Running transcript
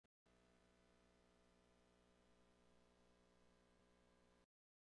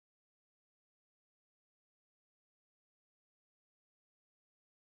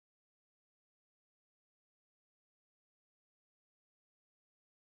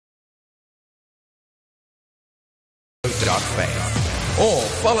worshipradioint.faith. Or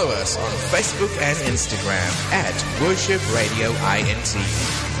follow us on Facebook and Instagram at Worship Radio INT.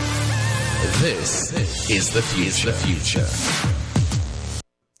 This is the future.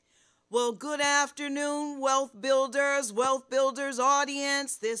 Well, good afternoon, Wealth Builders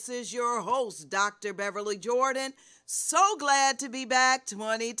audience. This is your host, Dr. Beverly Jordan. So glad to be back.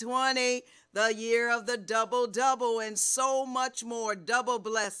 2020, the year of the double, and so much more. Double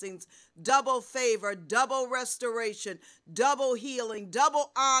blessings, double favor, double restoration, double healing,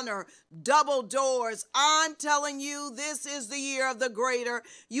 double honor, double doors. I'm telling you, this is the year of the greater.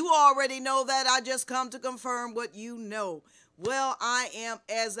 You already know that. I just come to confirm what you know. Well, I am,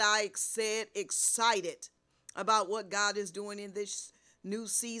 as I said, excited about what God is doing in this new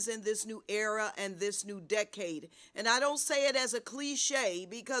season, this new era, and this new decade. And I don't say it as a cliche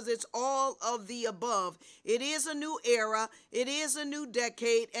because it's all of the above. It is a new era, it is a new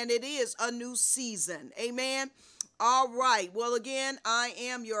decade, and it is a new season. Amen. All right. Well, again, I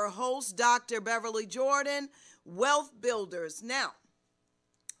am your host, Dr. Beverly Jordan, Wealth Builders. Now,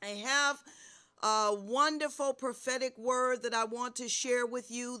 I have a wonderful prophetic word that I want to share with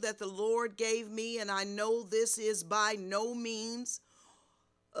you that the Lord gave me, and I know this is by no means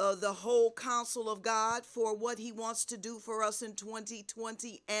the whole counsel of God for what he wants to do for us in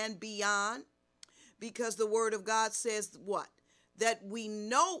 2020 and beyond, because the word of God says what? That we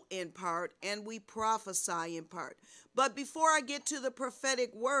know in part and we prophesy in part. But before I get to the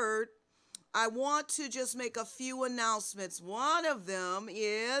prophetic word, I want to just make a few announcements. One of them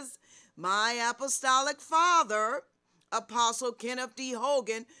is my apostolic father, Apostle Kenneth D.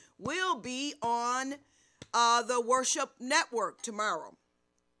 Hogan, will be on the Worship Network tomorrow.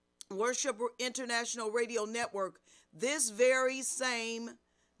 Worship International Radio Network, this very same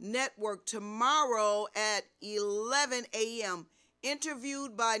network tomorrow at 11 a.m.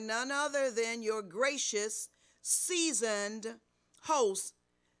 Interviewed by none other than your gracious, seasoned host,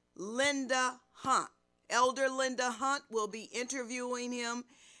 Linda Hunt. Elder Linda Hunt will be interviewing him.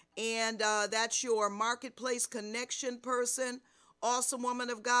 And that's your marketplace connection person, awesome woman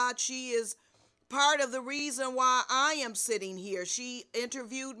of God. She is part of the reason why I am sitting here. She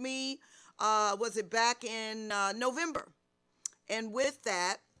interviewed me, was it back in November? And with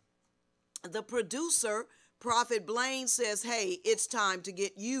that, the producer, Prophet Blaine, says, hey, it's time to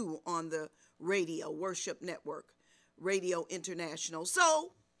get you on the radio, Worship Network, Radio International.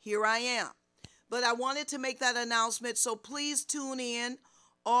 So here I am. But I wanted to make that announcement, so please tune in.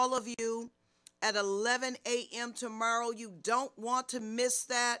 All of you at 11 a.m. tomorrow. You don't want to miss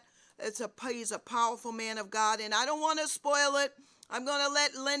that. He's a powerful man of God, and I don't want to spoil it. I'm going to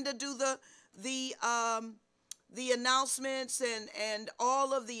let Linda do the announcements and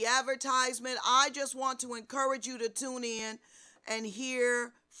all of the advertisement. I just want to encourage you to tune in and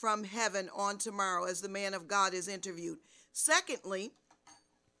hear from heaven on tomorrow as the man of God is interviewed. Secondly,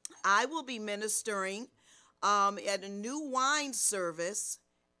 I will be ministering at a new wine service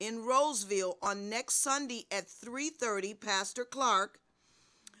in Roseville on next Sunday at 3:30. Pastor Clark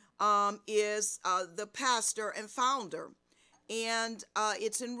is the pastor and founder. And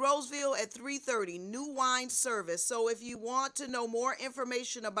it's in Roseville at 3:30, new wine service. So if you want to know more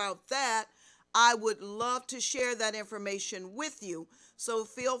information about that, I would love to share that information with you. So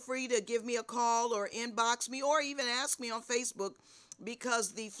feel free to give me a call or inbox me or even ask me on Facebook,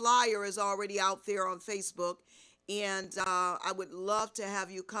 because the flyer is already out there on Facebook. And I would love to have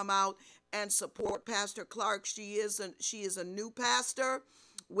you come out and support Pastor Clark. She is a new pastor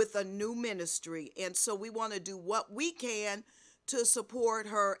with a new ministry. And so we want to do what we can to support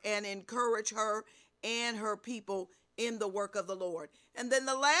her and encourage her and her people in the work of the Lord. And then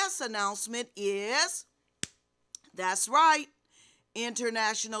the last announcement is, that's right,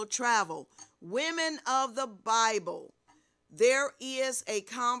 international travel. Women of the Bible. There is a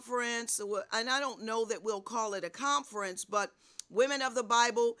conference, and I don't know that we'll call it a conference, but Women of the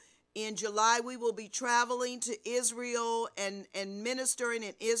Bible, in July, we will be traveling to Israel and ministering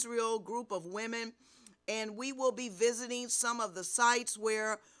in Israel, group of women, and we will be visiting some of the sites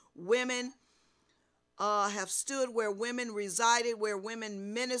where women have stood, where women resided, where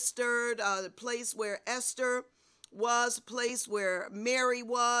women ministered, the place where Esther was, place where Mary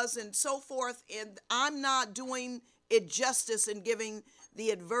was, and so forth. And I'm not doing it justice in giving the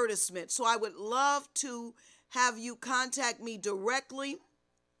advertisement. So I would love to have you contact me directly.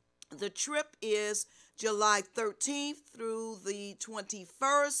 The trip is July 13th through the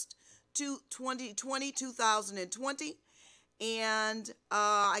 21st, 2020. And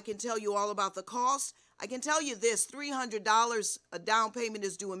I can tell you all about the cost. I can tell you this, $300 a down payment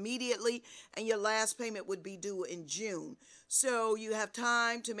is due immediately, and your last payment would be due in June. So you have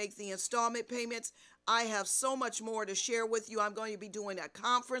time to make the installment payments. I have so much more to share with you. I'm going to be doing a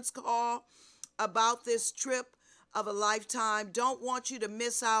conference call about this trip of a lifetime. Don't want you to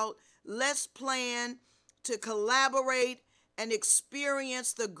miss out. Let's plan to collaborate and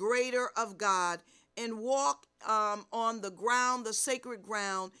experience the greater of God and walk on the ground, the sacred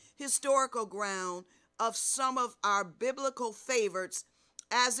ground, historical ground of some of our biblical favorites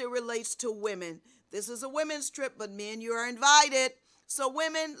as it relates to women. This is a women's trip, but men, you are invited. So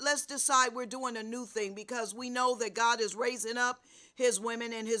women, let's decide we're doing a new thing, because we know that God is raising up his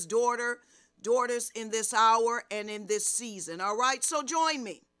women and his daughters in this hour and in this season. All right, so join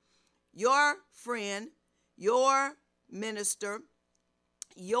me, your friend, your minister,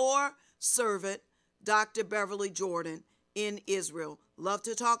 your servant, Dr. Beverly Jordan in Israel. Love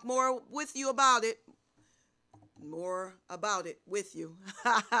to talk more with you about it. More about it with you.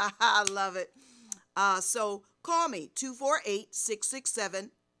 I love it. So call me,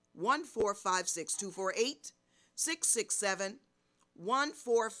 248-667-1456,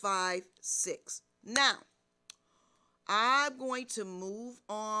 248-667-1456. Now, I'm going to move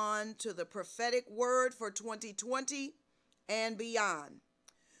on to the prophetic word for 2020 and beyond.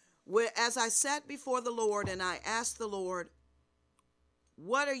 As I sat before the Lord and I asked the Lord,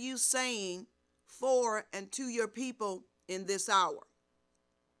 what are you saying for and to your people in this hour?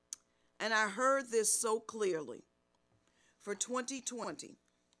 And I heard this so clearly. For 2020,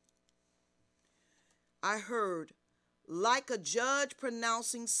 I heard, like a judge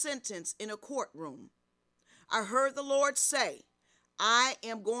pronouncing sentence in a courtroom, I heard the Lord say, I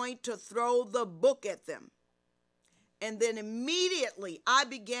am going to throw the book at them. And then immediately I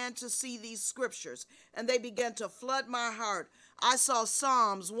began to see these scriptures, and they began to flood my heart. I saw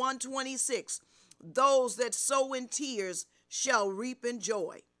Psalms 126, those that sow in tears shall reap in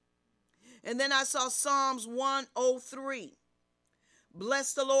joy. And then I saw Psalms 103,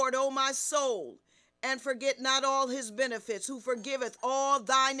 bless the Lord, O my soul, and forget not all his benefits, who forgiveth all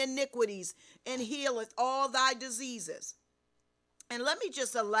thine iniquities and healeth all thy diseases. And let me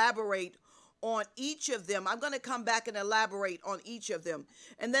just elaborate on each of them. I'm going to come back and elaborate on each of them.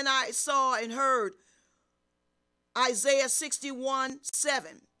 And then I saw and heard Isaiah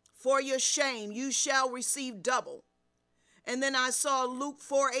 61:7, for your shame you shall receive double. And then I saw Luke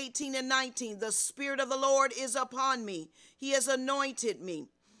 4:18 and 19, the Spirit of the Lord is upon me. He has anointed me.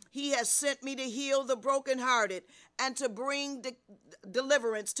 He has sent me to heal the brokenhearted and to bring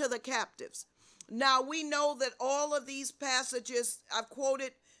deliverance to the captives. Now we know that all of these passages, I've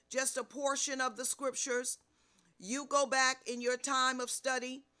quoted just a portion of the scriptures. You go back in your time of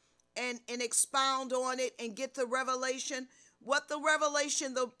study and expound on it and get the revelation. What the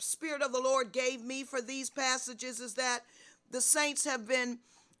revelation the Spirit of the Lord gave me for these passages is that the saints have been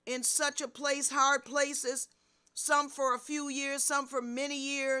in such a place, hard places, some for a few years, some for many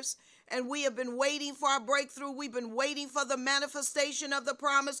years, and we have been waiting for our breakthrough. We've been waiting for the manifestation of the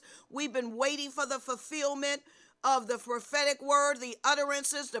promise. We've been waiting for the fulfillment of the prophetic word, the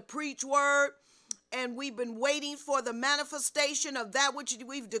utterances, the preach word, and we've been waiting for the manifestation of that which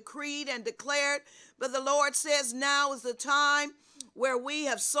we've decreed and declared. But the Lord says now is the time where we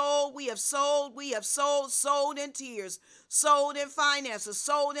have sold in tears, sold in finances,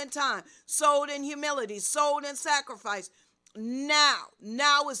 sold in time, sold in humility, sold in sacrifice.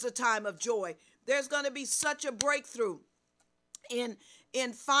 Now is the time of joy. There's going to be such a breakthrough in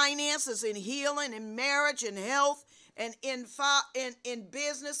finances, in healing, in marriage, in health, and in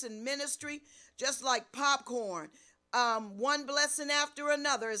business and ministry, just like popcorn. One blessing after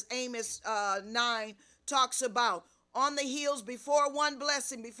another, as Amos 9 talks about. On the heels, before one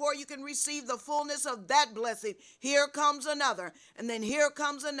blessing, before you can receive the fullness of that blessing, here comes another, and then here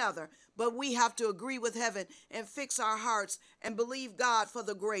comes another. But we have to agree with heaven and fix our hearts and believe God for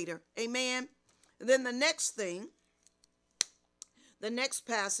the greater. Amen. And then the next thing, the next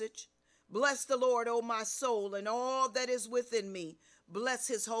passage, bless the Lord, O my soul, and all that is within me. Bless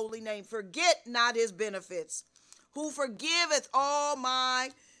his holy name. Forget not his benefits, who forgiveth all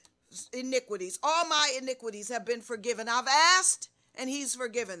my iniquities. All my iniquities have been forgiven. I've asked, and he's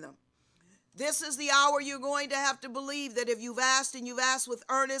forgiven them. This is the hour you're going to have to believe that if you've asked, and you've asked with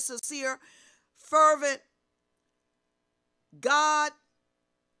earnest, sincere, fervent, God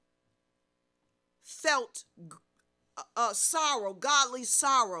felt sorrow, godly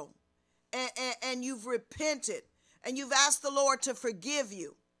sorrow, and you've repented, and you've asked the Lord to forgive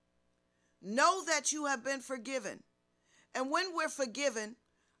you. Know that you have been forgiven. And when we're forgiven,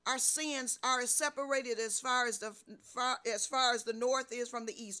 our sins are separated as far as the north is from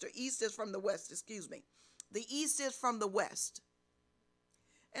the east, or east is from the west, The east is from the west.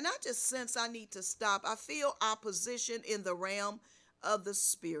 And I just sense I need to stop. I feel opposition in the realm of the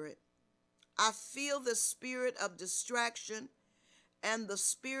spirit. I feel the spirit of distraction and the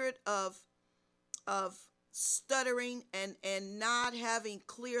spirit of stuttering and not having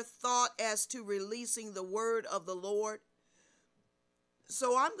clear thought as to releasing the word of the Lord.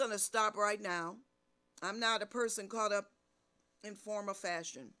 So I'm going to stop right now. I'm not a person caught up in form or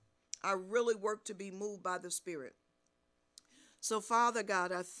fashion. I really work to be moved by the Spirit. So, Father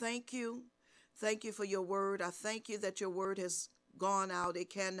God, I thank you. Thank you for your word. I thank you that your word has gone out.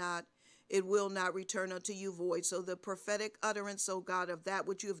 It will not return unto you void. So the prophetic utterance, oh God, of that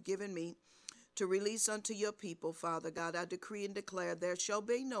which you have given me to release unto your people, Father God, I decree and declare there shall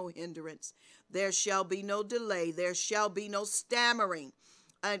be no hindrance. There shall be no delay. There shall be no stammering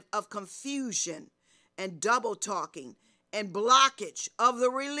of confusion and double talking and blockage of the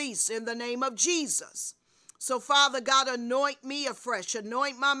release in the name of Jesus. So, Father God, anoint me afresh,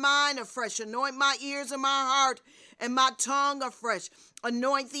 anoint my mind afresh, anoint my ears and my heart and my tongue afresh.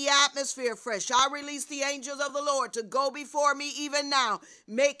 Anoint the atmosphere fresh. I release the angels of the Lord to go before me even now.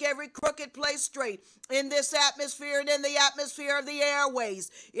 Make every crooked place straight in this atmosphere and in the atmosphere of the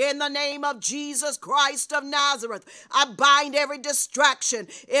airways. In the name of Jesus Christ of Nazareth, I bind every distraction,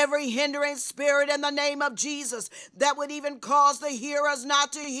 every hindering spirit in the name of Jesus that would even cause the hearers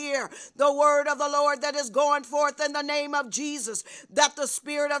not to hear the word of the Lord that is going forth in the name of Jesus, that the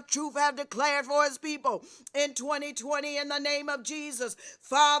Spirit of truth have declared for his people in 2020 in the name of Jesus.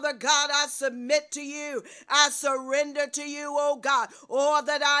 Father God, I submit to you. I surrender to you, oh God, all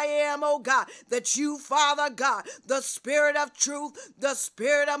that I am, oh God, that you, Father God, the Spirit of truth, the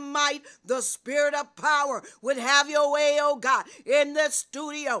Spirit of might, the Spirit of power would have your way, oh God, in the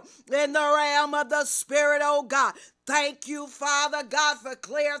studio, in the realm of the Spirit, oh God. Thank you, Father God, for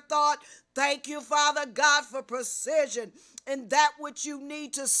clear thought. Thank you, Father God, for precision in that which you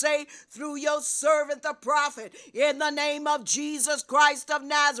need to say through your servant, the prophet. In the name of Jesus Christ of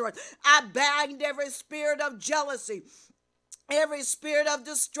Nazareth, I bind every spirit of jealousy, every spirit of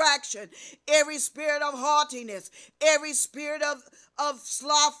distraction, every spirit of haughtiness, every spirit of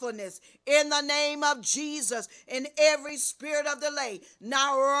slothfulness in the name of Jesus, and every spirit of delay.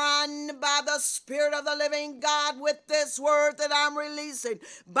 Now run by the Spirit of the living God with this word that I'm releasing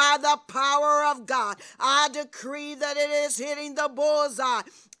by the power of God. I decree that it is hitting the bullseye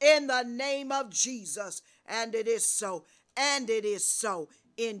in the name of Jesus. And it is so. And it is so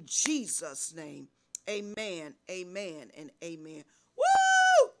in Jesus' name. Amen, amen, and amen.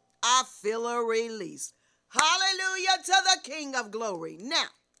 Woo! I feel a release. Hallelujah to the King of glory. Now,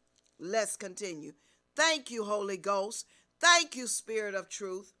 let's continue. Thank you, Holy Ghost. Thank you, Spirit of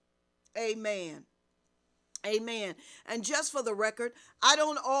truth. Amen. Amen. And just for the record, I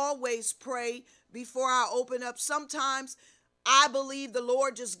don't always pray before I open up. Sometimes I believe the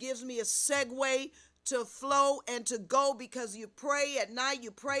Lord just gives me a segue to flow and to go, because you pray at night,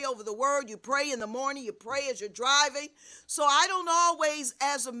 you pray over the word, you pray in the morning, you pray as you're driving. So I don't always,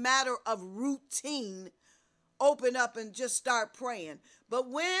 as a matter of routine, open up and just start praying.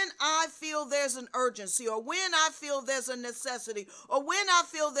 But when I feel there's an urgency, or when I feel there's a necessity, or when I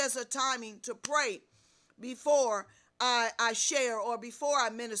feel there's a timing to pray before I share, or before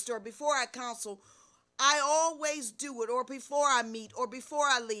I minister, or before I counsel, I always do it, or before I meet, or before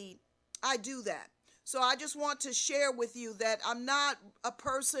I lead, I do that. So I just want to share with you that I'm not a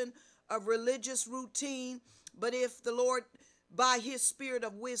person of religious routine, but if the Lord, by his spirit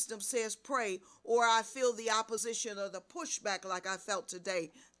of wisdom, says pray, or I feel the opposition or the pushback like I felt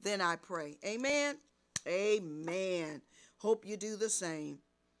today, then I pray. Amen? Amen. Hope you do the same.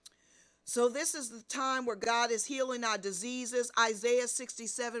 So this is the time where God is healing our diseases. Isaiah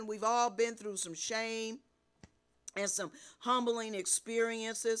 67, we've all been through some shame and some humbling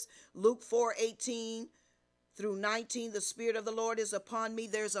experiences. Luke 4:18 through 19, the Spirit of the Lord is upon me.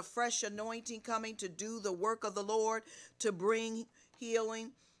 There's a fresh anointing coming to do the work of the Lord, to bring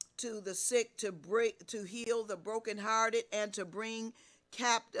healing to the sick, to heal the brokenhearted, and to bring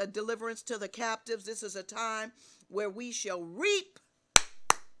deliverance to the captives. This is a time where we shall reap.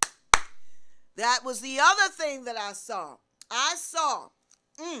 That was the other thing that I saw.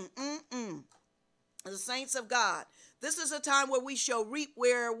 The saints of God, this is a time where we shall reap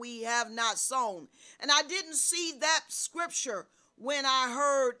where we have not sown. And I didn't see that scripture when I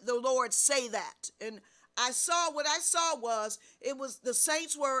heard the Lord say that. And what I saw was, it was the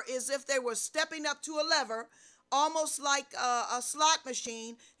saints were as if they were stepping up to a lever, almost like a slot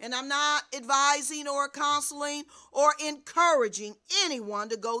machine. And I'm not advising or counseling or encouraging anyone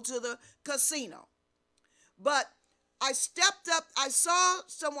to go to the casino. But I stepped up, I saw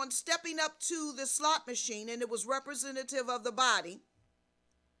someone stepping up to the slot machine, and it was representative of the body.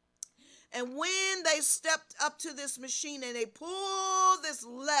 And when they stepped up to this machine and they pulled this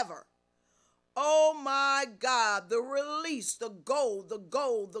lever, Oh my God, the release, the gold, the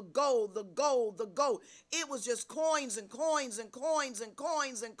gold, the gold, the gold, the gold. It was just coins and coins and coins and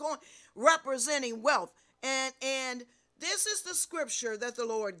coins and coins representing wealth. And this is the scripture that the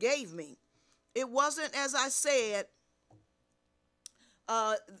Lord gave me. It wasn't, as I said,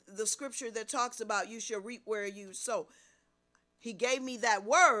 the scripture that talks about you shall reap where you sow. He gave me that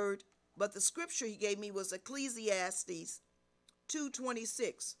word, but the scripture he gave me was Ecclesiastes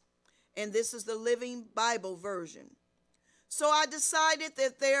 2:26. And this is the Living Bible version. So I decided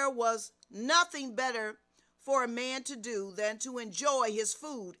that there was nothing better for a man to do than to enjoy his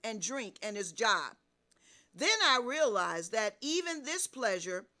food and drink and his job. Then I realized that even this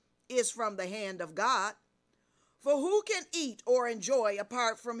pleasure is from the hand of God. For who can eat or enjoy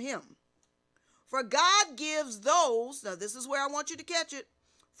apart from him? For God gives those, now this is where I want you to catch it.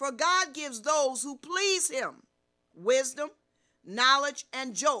 For God gives those who please him wisdom, knowledge,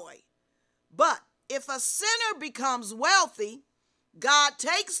 and joy. But if a sinner becomes wealthy, God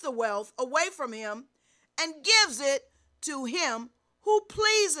takes the wealth away from him and gives it to him who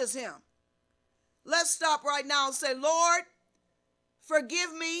pleases him. Let's stop right now and say, Lord,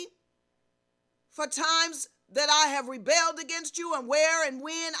 forgive me for times that I have rebelled against you and where and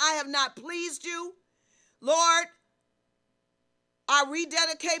when I have not pleased you. Lord, I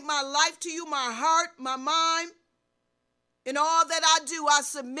rededicate my life to you, my heart, my mind. In all that I do, I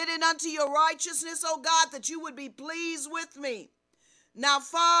submit it unto your righteousness, O God, that you would be pleased with me. Now,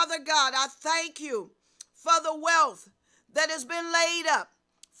 Father God, I thank you for the wealth that has been laid up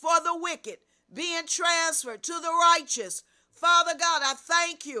for the wicked being transferred to the righteous. Father God, I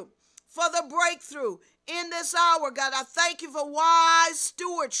thank you for the breakthrough in this hour, God. I thank you for wise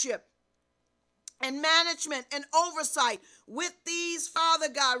stewardship and management and oversight with these, Father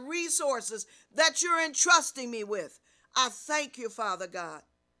God, resources that you're entrusting me with. I thank you, Father God,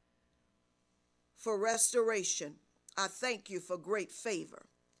 for restoration. I thank you for great favor.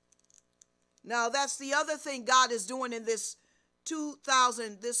 Now, that's the other thing God is doing in this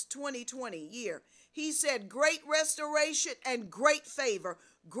 2020 year. He said great restoration and great favor.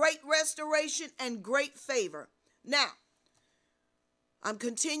 Great restoration and great favor. Now, I'm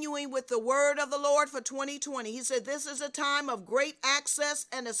continuing with the word of the Lord for 2020. He said, this is a time of great access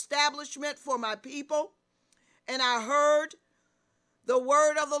and establishment for my people. And I heard the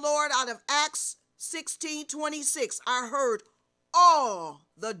word of the Lord out of Acts 16:26. I heard all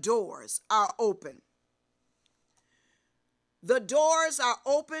the doors are open. The doors are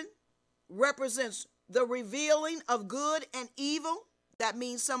open represents the revealing of good and evil. That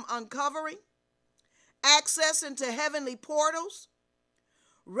means some uncovering. Access into heavenly portals.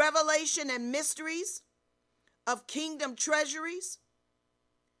 Revelation and mysteries of kingdom treasuries.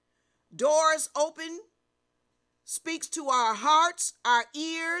 Doors open speaks to our hearts, our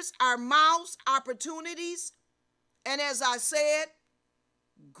ears, our mouths, opportunities. And as I said,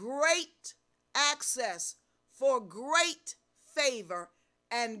 great access for great favor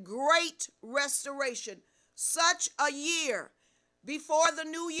and great restoration. Such a year. Before the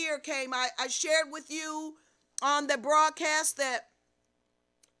new year came, I shared with you on the broadcast that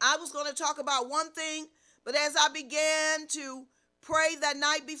I was going to talk about one thing, but as I began to pray that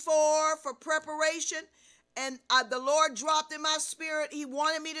night before for preparation, and the Lord dropped in my spirit, he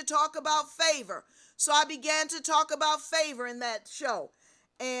wanted me to talk about favor. So I began to talk about favor in that show.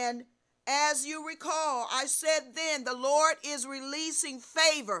 And as you recall, I said then, the Lord is releasing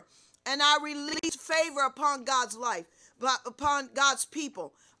favor. And I release favor upon God's life, upon God's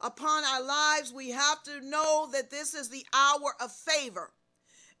people, upon our lives. We have to know that this is the hour of favor.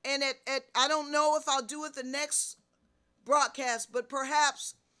 And I don't know if I'll do it the next broadcast, but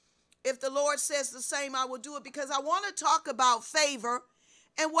perhaps if the Lord says the same, I will do it, because I want to talk about favor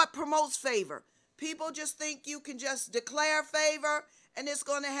and what promotes favor. People just think you can just declare favor and it's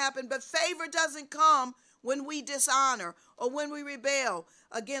going to happen. But favor doesn't come when we dishonor or when we rebel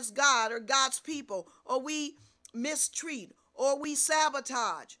against God or God's people, or we mistreat or we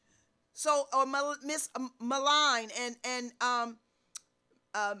sabotage. So, or malign and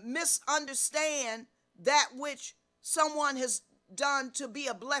misunderstand that which someone has done to be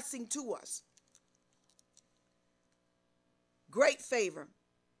a blessing to us. Great favor.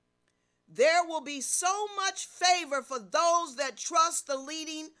 There will be so much favor for those that trust the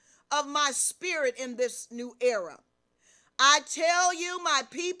leading of my spirit in this new era. I tell you, my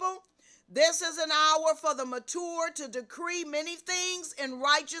people, this is an hour for the mature to decree many things in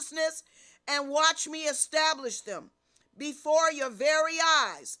righteousness and watch me establish them before your very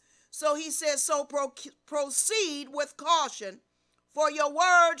eyes. So he says, so proceed with caution, for your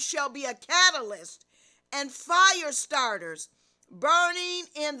word shall be a catalyst and fire starters, burning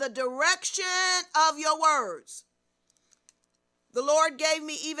in the direction of your words. The Lord gave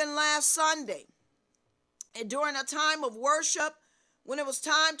me even last Sunday, and during a time of worship, when it was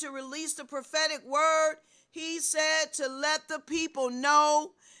time to release the prophetic word, he said to let the people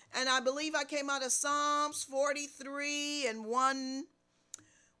know, and I believe I came out of Psalms 43 and 1,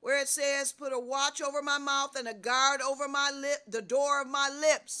 where it says, put a watch over my mouth and a guard over my lip, the door of my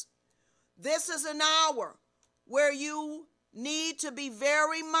lips. This is an hour where you need to be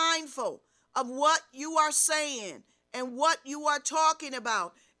very mindful of what you are saying and what you are talking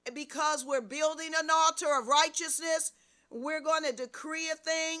about. Because we're building an altar of righteousness, we're going to decree a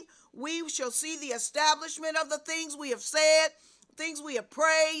thing. We shall see the establishment of the things we have said, things we have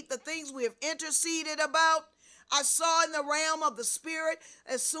prayed, the things we have interceded about. I saw in the realm of the spirit,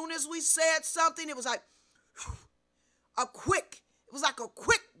 as soon as we said something, it was like a quick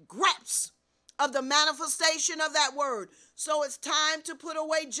grasp of the manifestation of that word. So it's time to put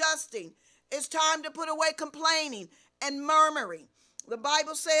away justing. It's time to put away complaining and murmuring. The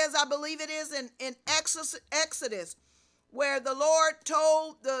Bible says, I believe it is in Exodus, where the Lord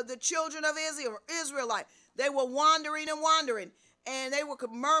told the children of Israelite, they were wandering, and they were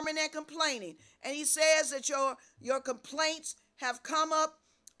murmuring and complaining. And he says that your complaints have come up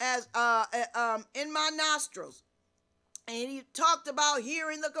as in my nostrils. And he talked about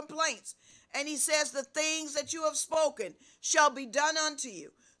hearing the complaints. And he says the things that you have spoken shall be done unto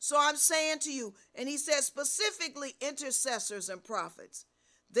you. So I'm saying to you, and he says specifically intercessors and prophets.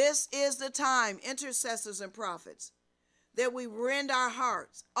 This is the time, intercessors and prophets, that we rend our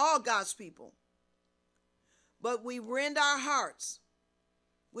hearts, all God's people. But we rend our hearts.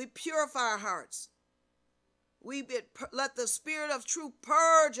 We purify our hearts. Let the spirit of truth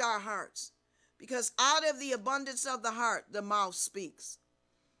purge our hearts. Because out of the abundance of the heart, the mouth speaks.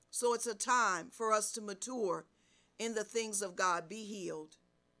 So it's a time for us to mature in the things of God. Be healed.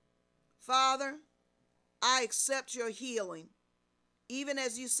 Father, I accept your healing. Even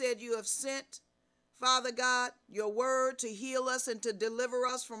as you said you have sent, Father God, your word to heal us and to deliver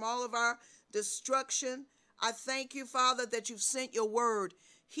us from all of our destruction. I thank you, Father, that you've sent your word.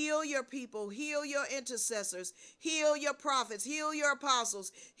 Heal your people, heal your intercessors, heal your prophets, heal your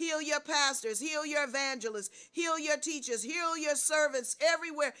apostles, heal your pastors, heal your evangelists, heal your teachers, heal your servants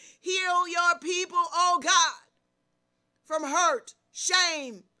everywhere. Heal your people, oh God, from hurt,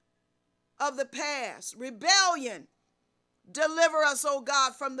 shame of the past, rebellion. Deliver us, oh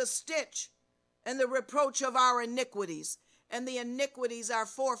God, from the stench and the reproach of our iniquities and the iniquities our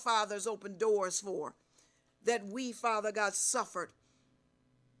forefathers opened doors for, that we, Father God, suffered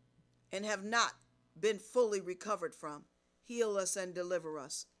and have not been fully recovered from. Heal us and deliver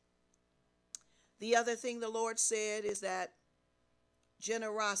us. The other thing the Lord said is that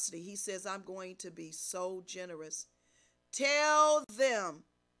generosity. He says, I'm going to be so generous. Tell them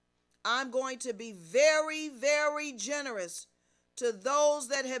I'm going to be very, very generous to those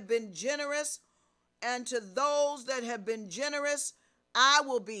that have been generous, and to those that have been generous, I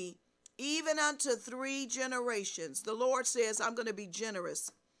will be even unto 3 generations. The Lord says, I'm going to be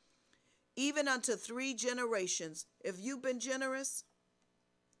generous even unto 3 generations. If you've been generous,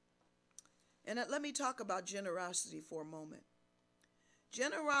 and let me talk about generosity for a moment.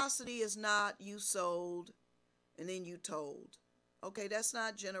 Generosity is not you sold and then you told. Okay, that's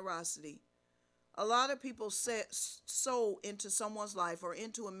not generosity. A lot of people sow into someone's life or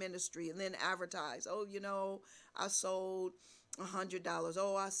into a ministry and then advertise. Oh, I sold $100.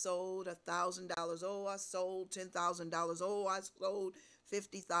 Oh, I sold $1,000. Oh, I sold $10,000. Oh, I sold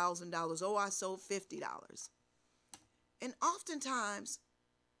 $50,000. Oh, I sold $50. And oftentimes,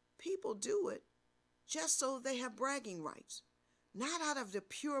 people do it just so they have bragging rights, not out of the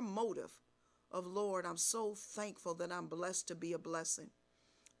pure motive of, Lord, I'm so thankful that I'm blessed to be a blessing.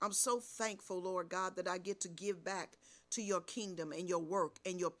 I'm so thankful, Lord God, that I get to give back to your kingdom and your work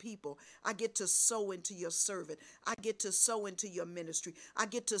and your people. I get to sow into your servant. I get to sow into your ministry. I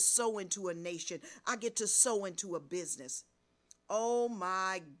get to sow into a nation. I get to sow into a business. Oh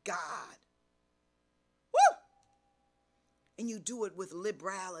my God. Woo! And you do it with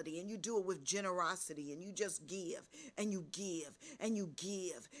liberality, and you do it with generosity, and you just give, and you give, and you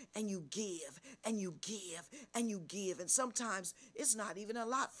give, and you give, and you give, and you give. And sometimes it's not even a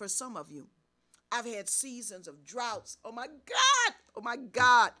lot for some of you. I've had seasons of droughts. Oh my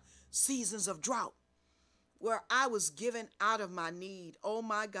God, seasons of drought where I was given out of my need. Oh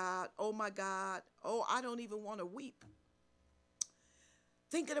my God. Oh, I don't even want to weep.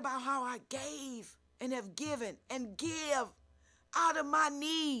 Thinking about how I gave and have given and give out of my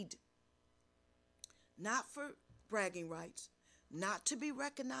need. Not for bragging rights, not to be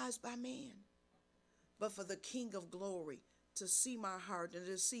recognized by man, but for the King of glory, to see my heart and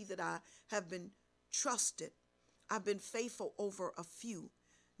to see that I have been trusted. I've been faithful over a few.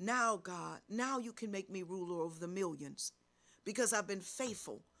 Now, God, now you can make me ruler over the millions because I've been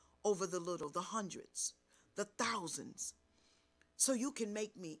faithful over the little, the hundreds, the thousands. So you can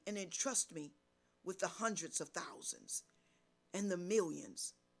make me and entrust me with the hundreds of thousands and the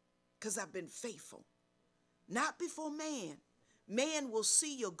millions because I've been faithful. Not before man. Man will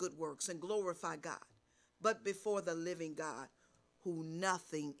see your good works and glorify God, but before the living God, who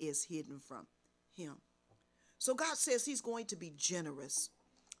nothing is hidden from him. So God says he's going to be generous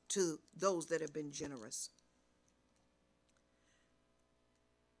to those that have been generous.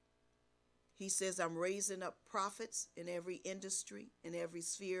 He says, I'm raising up prophets in every industry, in every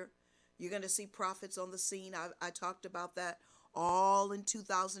sphere. You're going to see prophets on the scene. I talked about that all in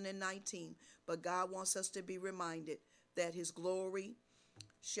 2019. But God wants us to be reminded that his glory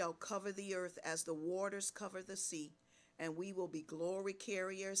shall cover the earth as the waters cover the sea. And we will be glory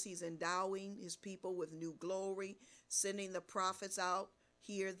carriers. He's endowing his people with new glory, sending the prophets out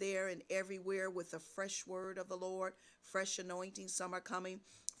here, there, and everywhere with the fresh word of the Lord, fresh anointing. Some are coming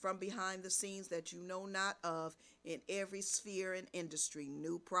from behind the scenes that you know not of in every sphere and industry.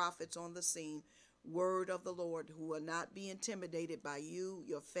 New prophets on the scene, word of the Lord, who will not be intimidated by you,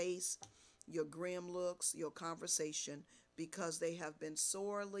 your face, your grim looks, your conversation, because they have been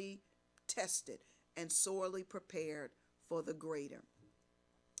sorely tested and sorely prepared for the greater.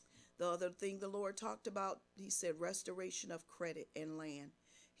 The other thing the Lord talked about, he said, restoration of credit and land.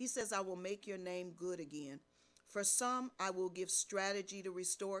 He says, I will make your name good again. For some, I will give strategy to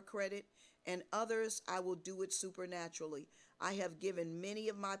restore credit, and others, I will do it supernaturally. I have given many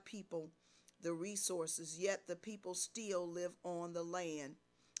of my people the resources, yet the people still live on the land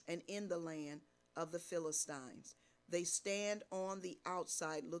and in the land of the Philistines. They stand on the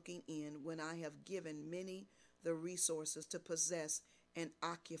outside looking in when I have given many the resources to possess and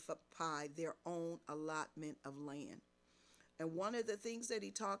occupy their own allotment of land. And one of the things that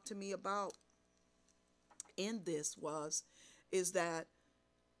he talked to me about in this is that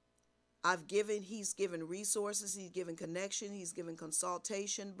he's given resources, he's given connection, he's given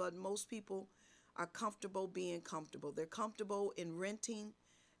consultation, but most people are comfortable being comfortable. They're comfortable in renting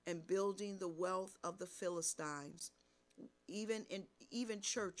and building the wealth of the Philistines. Even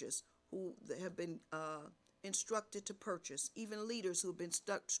churches who have been instructed to purchase, even leaders who have been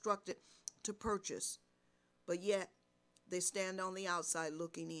instructed to purchase, but yet they stand on the outside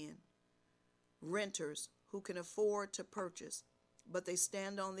looking in. Renters who can afford to purchase, but they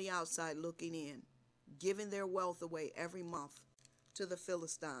stand on the outside looking in, giving their wealth away every month to the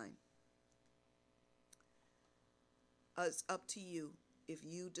Philistine. It's up to you if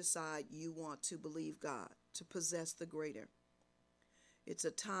you decide you want to believe God, to possess the greater. It's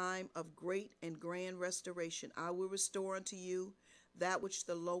a time of great and grand restoration. I will restore unto you that which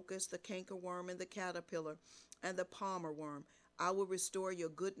the locust, the cankerworm, and the caterpillar, and the palmer worm. I will restore your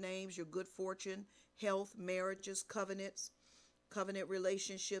good names, your good fortune, health, marriages, covenant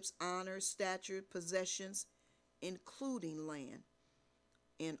relationships, honor, stature, possessions, including land.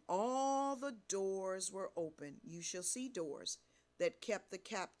 And all the doors were open. You shall see doors that kept the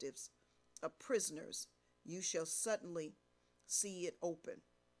captives of prisoners. You shall suddenly see it open,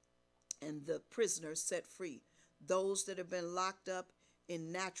 and the prisoners set free. Those that have been locked up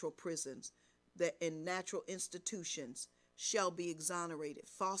in natural prisons, that in natural institutions, shall be exonerated,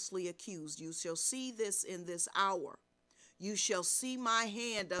 falsely accused. You shall see this in this hour. You shall see my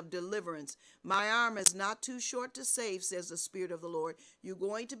hand of deliverance. My arm is not too short to save, says the Spirit of the Lord. You're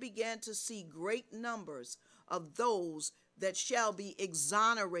going to begin to see great numbers of those that shall be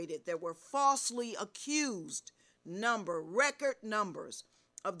exonerated, that were falsely accused. Record numbers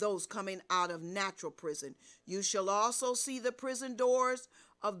of those coming out of natural prison. You shall also see the prison doors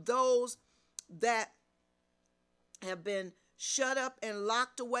of those that have been shut up and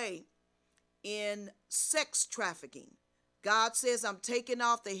locked away in sex trafficking. God says, I'm taking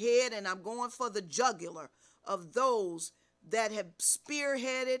off the head and I'm going for the jugular of those that have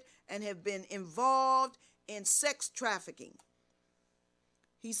spearheaded and have been involved in sex trafficking.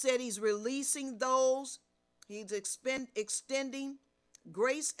 He said he's releasing those. He's extending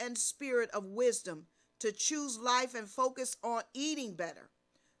grace and spirit of wisdom to choose life and focus on eating better.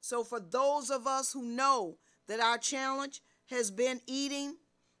 So for those of us who know that our challenge has been eating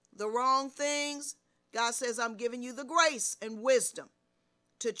the wrong things, God says, I'm giving you the grace and wisdom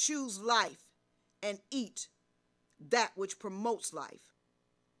to choose life and eat that which promotes life.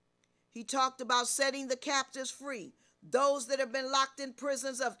 He talked about setting the captives free, those that have been locked in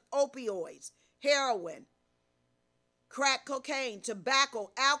prisons of opioids, heroin, crack cocaine,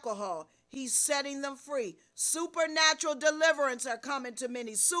 tobacco, alcohol. He's setting them free. Supernatural deliverance are coming to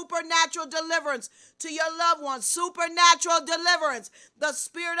many. Supernatural deliverance to your loved ones. Supernatural deliverance. The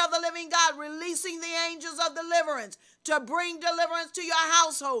Spirit of the living God releasing the angels of deliverance to bring deliverance to your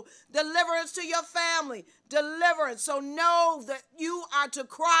household, deliverance to your family, deliverance. So know that you are to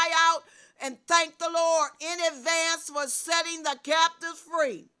cry out and thank the Lord in advance for setting the captives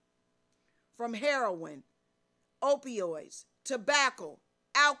free from heroin, opioids, tobacco,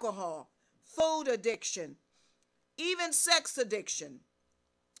 alcohol, food addiction, even sex addiction,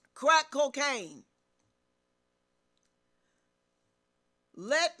 crack cocaine.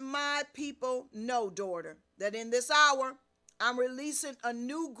 Let my people know, daughter, that in this hour I'm releasing a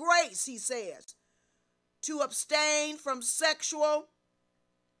new grace, he says, to abstain from sexual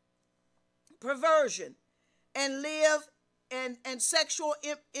perversion and live in sexual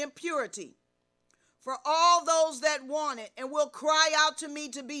impurity. For all those that want it and will cry out to me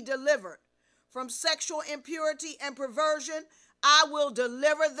to be delivered from sexual impurity and perversion, I will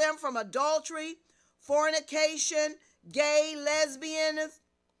deliver them from adultery, fornication, gay, lesbian,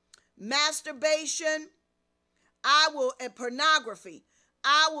 masturbation, and pornography.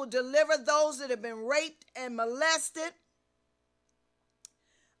 I will deliver those that have been raped and molested.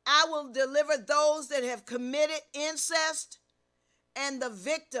 I will deliver those that have committed incest and the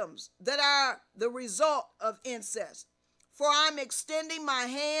victims that are the result of incest. For I'm extending my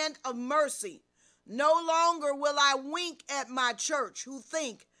hand of mercy. No longer will I wink at my church who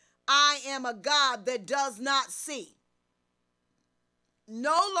think I am a God that does not see.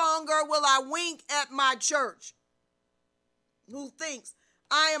 No longer will I wink at my church who thinks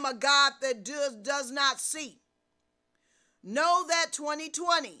I am a God that does not see. Know that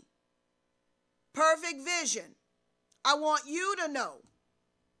 2020, perfect vision. I want you to know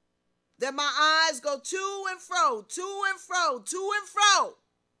that my eyes go to and fro, to and fro, to and fro,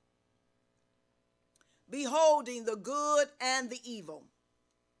 beholding the good and the evil.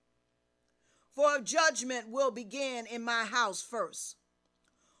 For judgment will begin in my house first.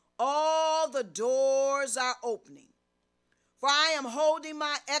 All the doors are opening. For I am holding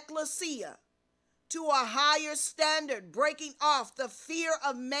my ecclesia to a higher standard, breaking off the fear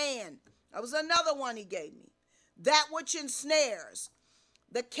of man. That was another one he gave me. That which ensnares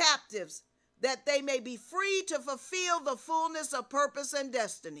the captives, that they may be free to fulfill the fullness of purpose and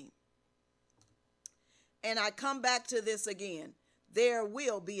destiny. And I come back to this again. There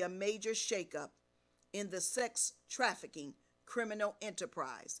will be a major shakeup in the sex trafficking criminal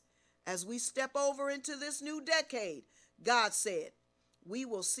enterprise. As we step over into this new decade, God said, we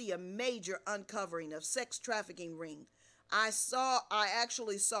will see a major uncovering of sex trafficking ring. I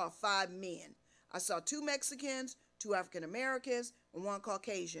actually saw 5 men. I saw 2 Mexicans, 2 African Americans, and 1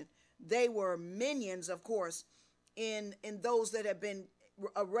 Caucasian. They were minions, of course, in those that have been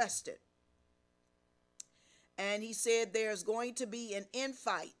arrested. And he said there's going to be an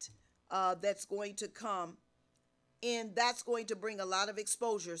infight that's going to come, and that's going to bring a lot of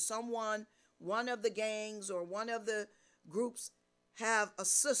exposure. One of the gangs or one of the groups have a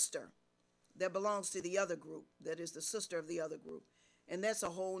sister that belongs to the other group, that is the sister of the other group. And that's a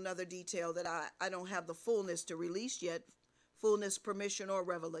whole nother detail that I don't have the fullness to release yet, fullness, permission, or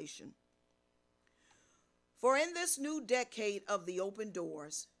revelation. For in this new decade of the open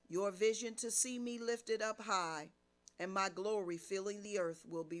doors, your vision to see me lifted up high and my glory filling the earth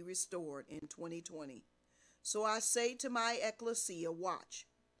will be restored in 2020. So I say to my ecclesia, watch.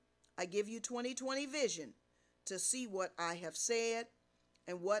 I give you 2020 vision to see what I have said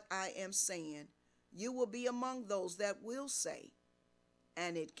and what I am saying. You will be among those that will say,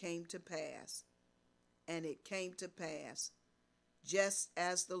 and it came to pass. And it came to pass, just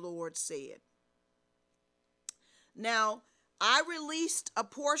as the Lord said. Now, I released a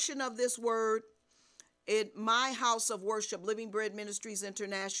portion of this word in my house of worship, Living Bread Ministries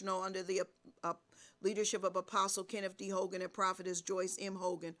International, under the leadership of Apostle Kenneth D. Hogan and Prophetess Joyce M.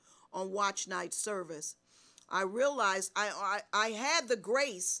 Hogan on Watch Night Service. I realized I had the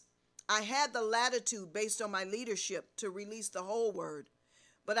grace, I had the latitude based on my leadership to release the whole word.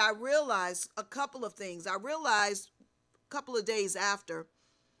 But I realized a couple of things. I realized a couple of days after,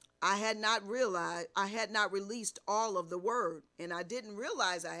 I had not released all of the word. And I didn't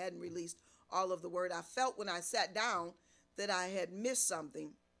realize I hadn't released all of the word. I felt when I sat down that I had missed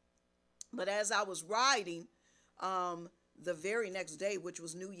something. But as I was writing, the very next day, which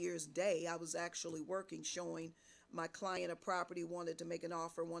was New Year's Day, I was actually working, showing my client a property, wanted to make an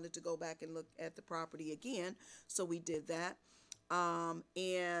offer, wanted to go back and look at the property again. So we did that.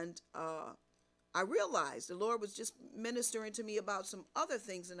 I realized the Lord was just ministering to me about some other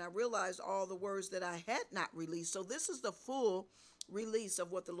things, and I realized all the words that I had not released. So this is the full release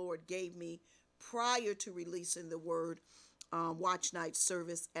of what the Lord gave me prior to releasing the word Watch Night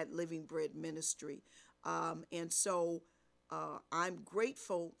service at Living Bread Ministry. And so I'm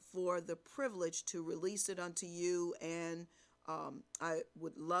grateful for the privilege to release it unto you, and I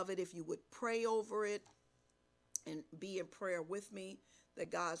would love it if you would pray over it and be in prayer with me that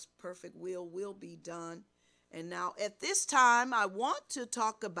God's perfect will be done. And now at this time, I want to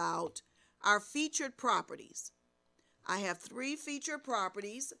talk about our featured properties. I have 3 featured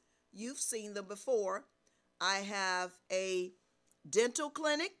properties. You've seen them before. I have a dental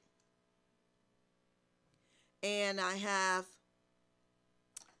clinic, and I have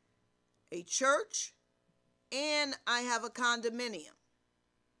a church, and I have a condominium.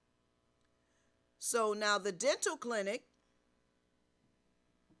 So now the dental clinic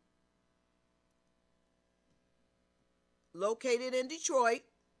located in Detroit.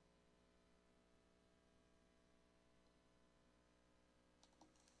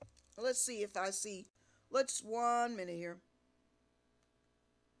 Let's see if I see. Let's 1 minute here.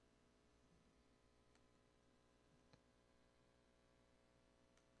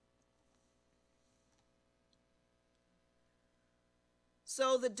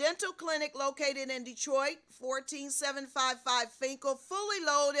 So the dental clinic located in Detroit, 14755 Finkel, fully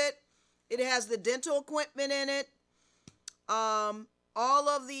loaded. It has the dental equipment in it. All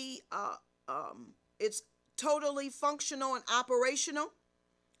of the, it's totally functional and operational.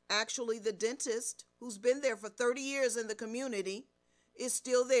 Actually, the dentist, who's been there for 30 years in the community, is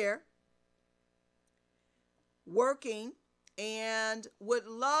still there, working, and would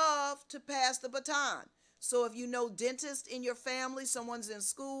love to pass the baton. So if you know dentists in your family, someone's in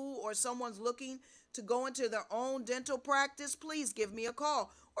school, or someone's looking to go into their own dental practice, please give me a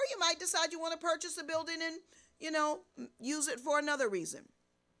call. Or you might decide you want to purchase a building and, use it for another reason.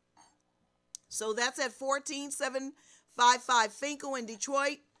 So that's at 14755 Finkel in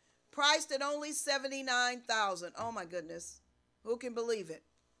Detroit, priced at only $79,000. Oh my goodness. Who can believe it?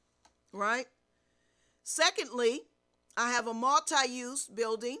 Right? Secondly, I have a multi-use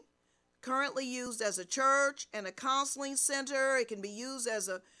building, currently used as a church and a counseling center. It can be used as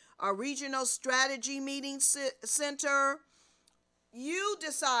a regional strategy meeting center. You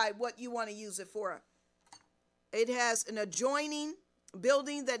decide what you want to use it for. It has an adjoining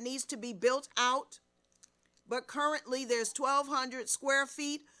building that needs to be built out, but currently there's 1,200 square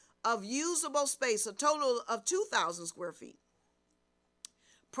feet of usable space, a total of 2,000 square feet.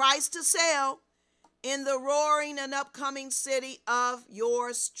 Price to sale in the roaring and upcoming city of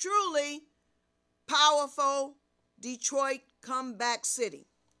yours truly, powerful Detroit comeback city.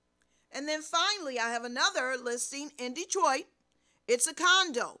 And then finally, I have another listing in Detroit. It's a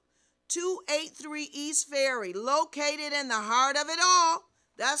condo, 283 East Ferry, located in the heart of it all.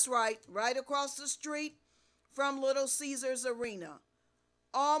 That's right across the street from Little Caesars Arena.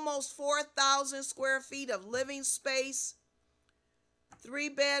 Almost 4,000 square feet of living space, 3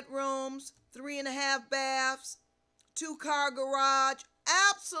 bedrooms, 3.5 baths, 2-car garage.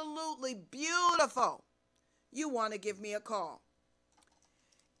 Absolutely beautiful. You want to give me a call.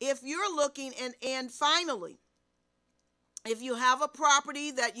 If you're looking, and finally, if you have a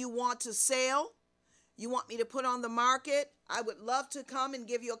property that you want to sell, you want me to put on the market, I would love to come and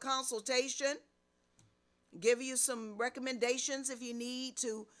give you a consultation, give you some recommendations if you need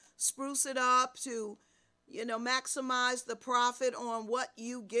to spruce it up, to maximize the profit on what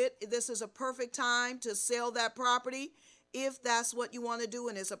you get. This is a perfect time to sell that property if that's what you want to do,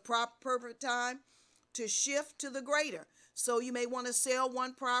 and it's a perfect time to shift to the greater. So you may want to sell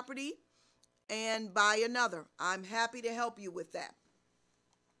one property and buy another. I'm happy to help you with that.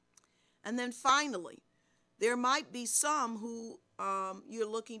 And then finally, there might be some who you're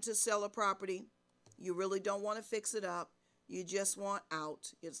looking to sell a property. You really don't want to fix it up. You just want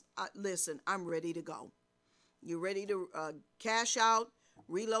out. Listen, I'm ready to go. You're ready to cash out,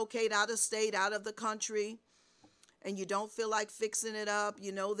 relocate out of state, out of the country, and you don't feel like fixing it up.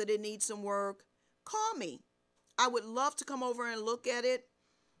 You know that it needs some work. Call me. I would love to come over and look at it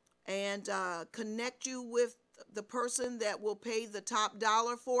and connect you with the person that will pay the top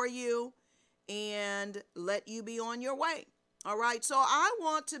dollar for you and let you be on your way. All right. So I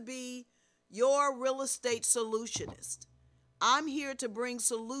want to be your real estate solutionist. I'm here to bring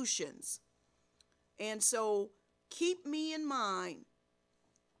solutions. And so keep me in mind.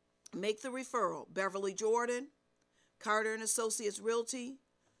 Make the referral. Beverly Jordan, Carter & Associates Realty,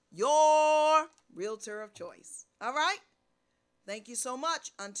 your realtor of choice. All right? Thank you so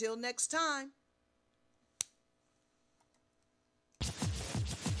much. Until next time.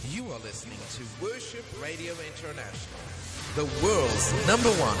 You are listening to Worship Radio International, the world's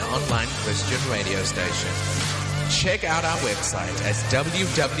 #1 online Christian radio station. check out our website at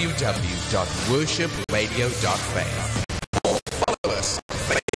www.worshipradio.faith. Or follow us on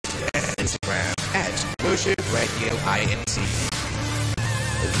Facebook and Instagram at Worship Radio INT.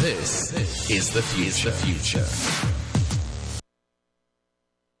 This is the future.